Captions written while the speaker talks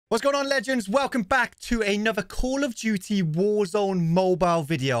What's going on, legends? Welcome back to another Call of Duty Warzone mobile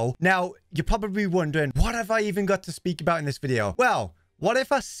video. Now, you're probably wondering, what have I even got to speak about in this video? Well, what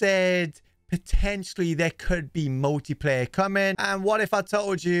if I said potentially there could be multiplayer coming? And what if I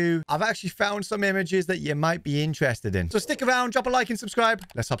told you I've actually found some images that you might be interested in? So stick around, drop a like and subscribe.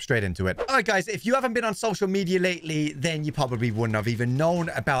 Let's hop straight into it. All right, guys, if you haven't been on social media lately, then you probably wouldn't have even known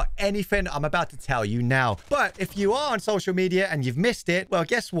about anything I'm about to tell you now. But if you are on social media and you've missed it, well,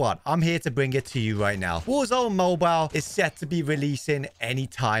 guess what? I'm here to bring it to you right now. Warzone Mobile is set to be releasing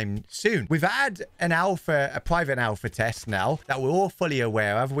anytime soon. We've had an alpha, a private alpha test now that we're all fully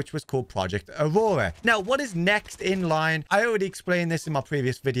aware of, which was called Project Aurora. Now, what is next in line? I already explained this in my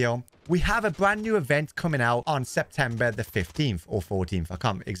previous video. We have a brand new event coming out on September the 15th or 14th. I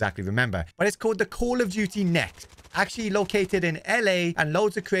can't exactly remember. But it's called the Call of Duty Next. Actually located in LA, and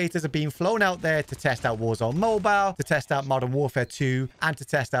loads of creators are being flown out there to test out Warzone Mobile, to test out Modern Warfare 2, and to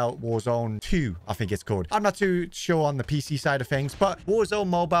test out Warzone 2, I think it's called. I'm not too sure on the PC side of things, but Warzone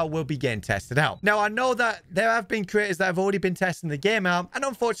Mobile will be getting tested out. Now, I know that there have been creators that have already been testing the game out, and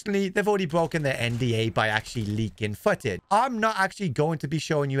unfortunately, they've already broken their NDA by actually leaking footage. I'm not actually going to be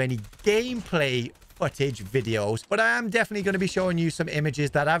showing you any gameplay footage videos, but I am definitely going to be showing you some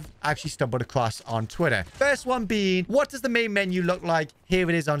images that I've actually stumbled across on Twitter. First one being, what does the main menu look like? Here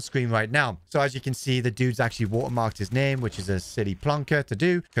it is on screen right now. So as you can see, the dude's actually watermarked his name, which is a silly plonker to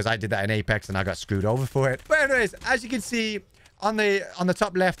do because I did that in Apex and I got screwed over for it. But anyways, as you can see on the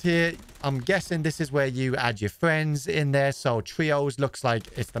top left here, I'm guessing this is where you add your friends in there. So trios looks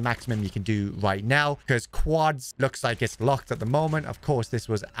like it's the maximum you can do right now, because quads looks like it's locked at the moment. Of course, this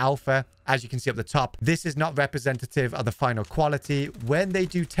was alpha. As you can see up the top, this is not representative of the final quality. When they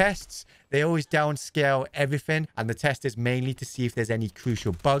do tests, they always downscale everything, and the test is mainly to see if there's any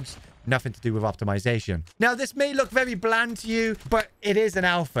crucial bugs. Nothing to do with optimization. Now, this may look very bland to you, but it is an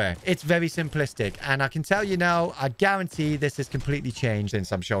alpha. It's very simplistic. And I can tell you now, I guarantee this has completely changed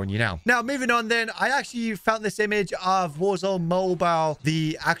since I'm showing you now. Now, moving on then, I actually found this image of Warzone Mobile,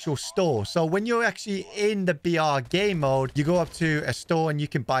 the actual store. So when you're actually in the BR game mode, you go up to a store and you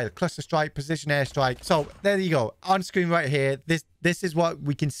can buy the cluster strike, precision airstrike. So there you go. On screen right here, this is what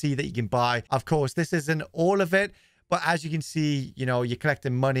we can see that you can buy. Of course, this isn't all of it. But as you can see, you know, you're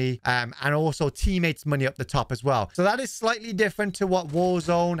collecting money and also teammates' money up the top as well. So that is slightly different to what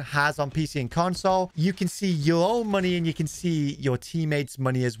Warzone has on PC and console. You can see your own money and you can see your teammates'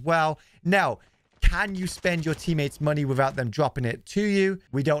 money as well. Now, can you spend your teammates' money without them dropping it to you?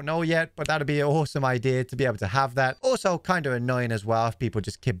 We don't know yet, but that'd be an awesome idea to be able to have that. Also, kind of annoying as well if people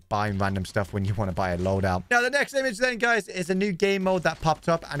just keep buying random stuff when you want to buy a loadout. Now, the next image then, guys, is a new game mode that popped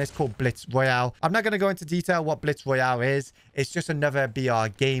up, and it's called Blitz Royale. I'm not going to go into detail what Blitz Royale is. It's just another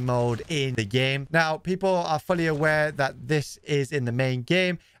BR game mode in the game. Now, people are fully aware that this is in the main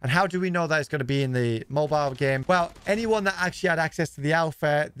game. And how do we know that it's going to be in the mobile game? Well, anyone that actually had access to the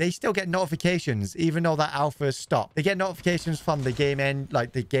alpha, they still get notifications, even though that alpha has stopped. They get notifications from the game end,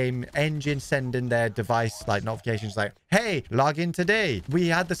 like the game engine sending their device, like notifications like, hey, log in today. We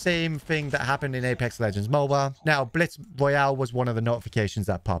had the same thing that happened in Apex Legends Mobile. Now, Blitz Royale was one of the notifications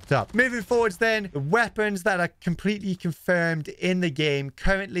that popped up. Moving forwards then, the weapons that are completely confirmed in the game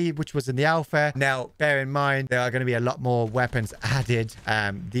currently, which was in the alpha. Now, bear in mind, there are going to be a lot more weapons added.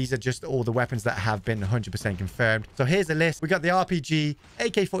 These are just all the weapons that have been 100% confirmed. So here's a list. We got the RPG,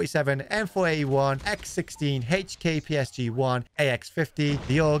 AK-47, M4A1, X16, HK-PSG-1, AX-50,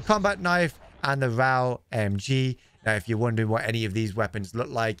 the AUG, combat knife, and the RAL MG. Now, if you're wondering what any of these weapons look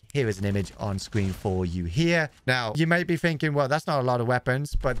like, here is an image on screen for you here. Now, you might be thinking, well, that's not a lot of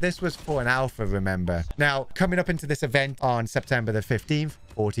weapons, but this was for an alpha, remember. Now, coming up into this event on September the 15th,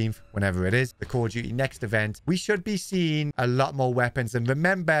 14th, whenever it is, the Call of Duty Next event, we should be seeing a lot more weapons. And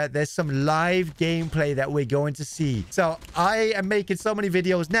remember, there's some live gameplay that we're going to see. So I am making so many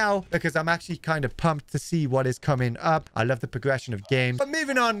videos now because I'm actually kind of pumped to see what is coming up. I love the progression of games. But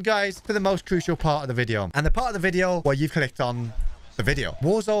moving on, guys, to the most crucial part of the video. And the part of the video where you've clicked on the video.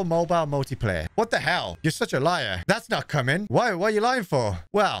 Warzone Mobile Multiplayer. What the hell? You're such a liar. That's not coming. Why are you lying for?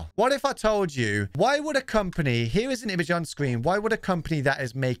 Well, what if I told you, why would a company, here is an image on screen, why would a company that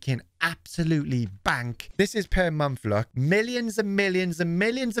is making absolutely bank, this is per month, look, millions and millions and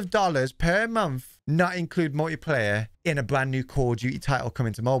millions of dollars per month, not include multiplayer in a brand new Call of Duty title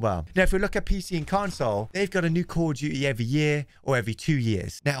coming to mobile? Now, if we look at PC and console, they've got a new Call of Duty every year or every 2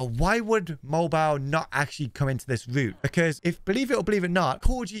 years. Now, why would mobile not actually come into this route? Because if, believe it or believe it not,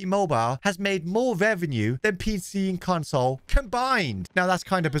 Call of Duty Mobile has made more revenue than PC and console combined. Now, that's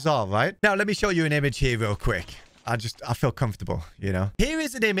kind of bizarre, right? Now, let me show you an image here real quick. I feel comfortable, you know. Here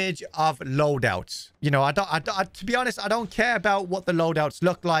is an image of loadouts. You know, to be honest, I don't care about what the loadouts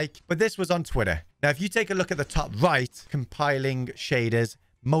look like, but this was on Twitter. Now, if you take a look at the top right, compiling shaders,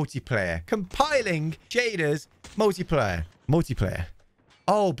 multiplayer. Compiling shaders, multiplayer.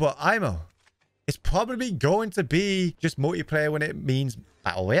 Oh, but ImOw. It's probably going to be just multiplayer when it means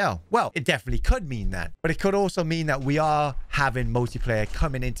Battle Royale. Well, it definitely could mean that. But it could also mean that we are having multiplayer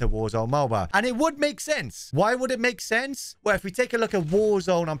coming into Warzone Mobile. And it would make sense. Why would it make sense? Well, if we take a look at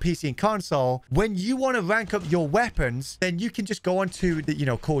Warzone on PC and console, when you want to rank up your weapons, then you can just go onto the, you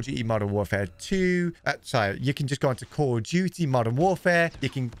know, Call of Duty Modern Warfare 2. You can just go onto Call of Duty Modern Warfare. You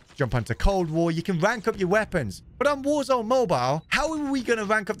can jump onto Cold War. You can rank up your weapons. But on Warzone Mobile, how are we going to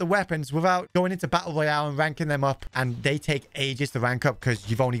rank up the weapons without going into Battle Royale and ranking them up? And they take ages to rank up because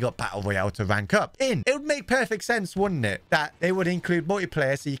you've only got Battle Royale to rank up in. It would make perfect sense, wouldn't it? That they would include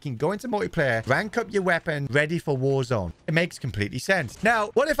multiplayer so you can go into multiplayer, rank up your weapon, ready for Warzone. It makes completely sense.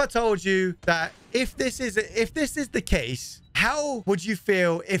 Now, what if I told you that if this is the case, how would you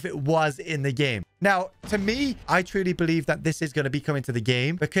feel if it was in the game? Now, to me, I truly believe that this is going to be coming to the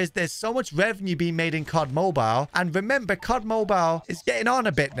game because there's so much revenue being made in COD Mobile. And remember, COD Mobile is getting on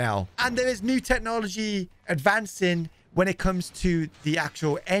a bit now. And there is new technology advancing when it comes to the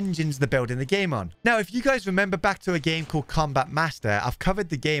actual engines they're building the game on. Now, if you guys remember back to a game called Combat Master, I've covered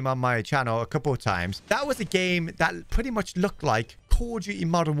the game on my channel a couple of times. That was a game that pretty much looked like Call of Duty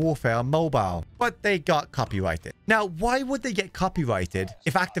Modern Warfare on mobile, but they got copyrighted. Now, why would they get copyrighted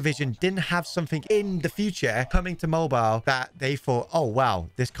if Activision didn't have something in the future coming to mobile that they thought, oh, wow,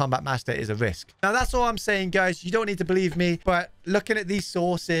 this Combat Master is a risk? Now, that's all I'm saying, guys. You don't need to believe me, but looking at these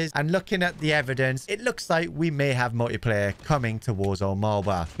sources and looking at the evidence, it looks like we may have multiplayer coming to Warzone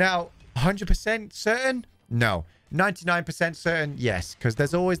Mobile. Now, 100% certain? No. 99% certain? Yes, because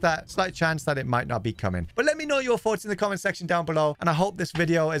there's always that slight chance that it might not be coming. But let me know your thoughts in the comment section down below, and I hope this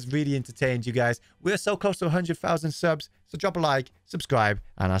video has really entertained you guys. We're so close to 100,000 subs, so drop a like, subscribe,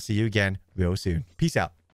 and I'll see you again real soon. Peace out.